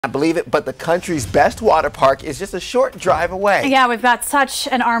I believe it, but the country's best water park is just a short drive away. Yeah, we've got such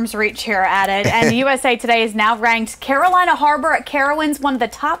an arm's reach here at it. And USA Today is now ranked Carolina Harbor at Carowinds, one of the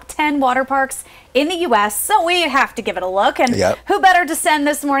top 10 water parks in the U.S., so we have to give it a look. And who better to send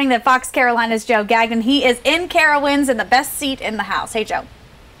this morning than Fox Carolina's Joe Gagnon? He is in Carowinds in the best seat in the house. Hey, Joe.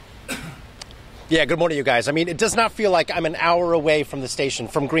 Yeah, good morning, you guys. I mean, it does not feel like I'm an hour away from the station,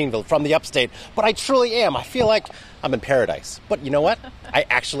 from Greenville, from the upstate, but I truly am. I feel like I'm in paradise. But you know what? I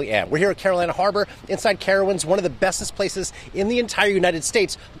actually am. We're here at Carolina Harbor, inside Carowinds, one of the bestest places in the entire United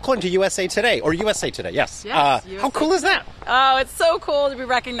States, according to USA Today, or USA Today, yes. How cool is that? Oh, it's so cool to be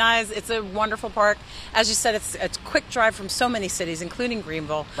recognized. It's a wonderful park. As you said, it's a quick drive from so many cities, including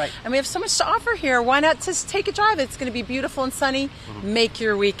Greenville. Right. And we have so much to offer here. Why not just take a drive? It's going to be beautiful and sunny. Make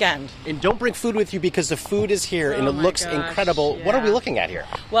your weekend. And don't bring food with you because the food is here and it looks incredible. Yeah. What are we looking at here?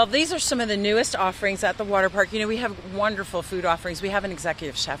 Well, these are some of the newest offerings at the water park. You know, we have wonderful food offerings. We have an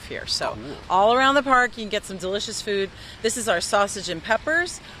executive chef here. So all around the park, you can get some delicious food. This is our sausage and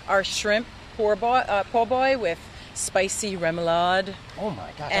peppers, our shrimp po' boy with spicy remoulade. Oh my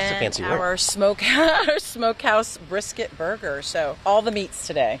God, that's a fancy word. Our smokehouse brisket burger. So all the meats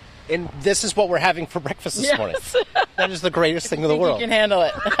today. And this is what we're having for breakfast this morning. That is the greatest thing in the world. You can handle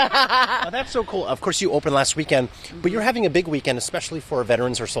it. Oh, that's so cool. Of course, you opened last weekend, but you're having a big weekend, especially for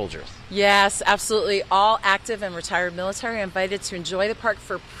veterans or soldiers. Yes, absolutely. All active and retired military are invited to enjoy the park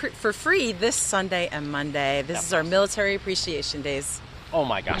for free this Sunday and Monday. This is our Military Appreciation Days. Oh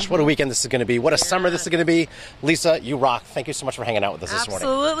my gosh, what a weekend this is going to be. What a summer this is going to be. Lisa, you rock. Thank you so much for hanging out with us this morning.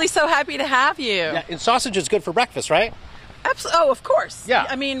 Absolutely, so happy to have you. Yeah, and sausage is good for breakfast, right? Oh, of course. Yeah.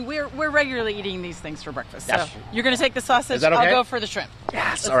 I mean, we're regularly eating these things for breakfast. So Yes. you're going to take the sausage. Is that okay? I'll go for the shrimp.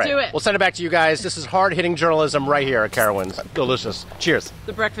 Yes. Let's do it. We'll send it back to you guys. This is hard-hitting journalism right here at Carowinds. Delicious. Cheers.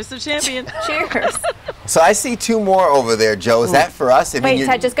 The breakfast of champions. Cheers. So I see two more over there, Joe. Is that for us? Wait,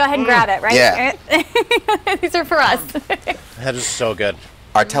 Ted, just go ahead and grab it, right? Yeah. These are for us. That is so good.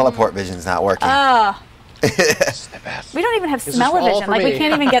 Our teleport vision's not working. Oh. It's the best. We don't even have smell-o-vision. Like, we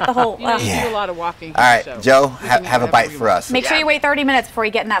can't even get the whole... You know, you do a lot of walking. All right, so Joe, have a bite for us. Make sure you wait 30 minutes before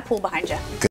you get in that pool behind you.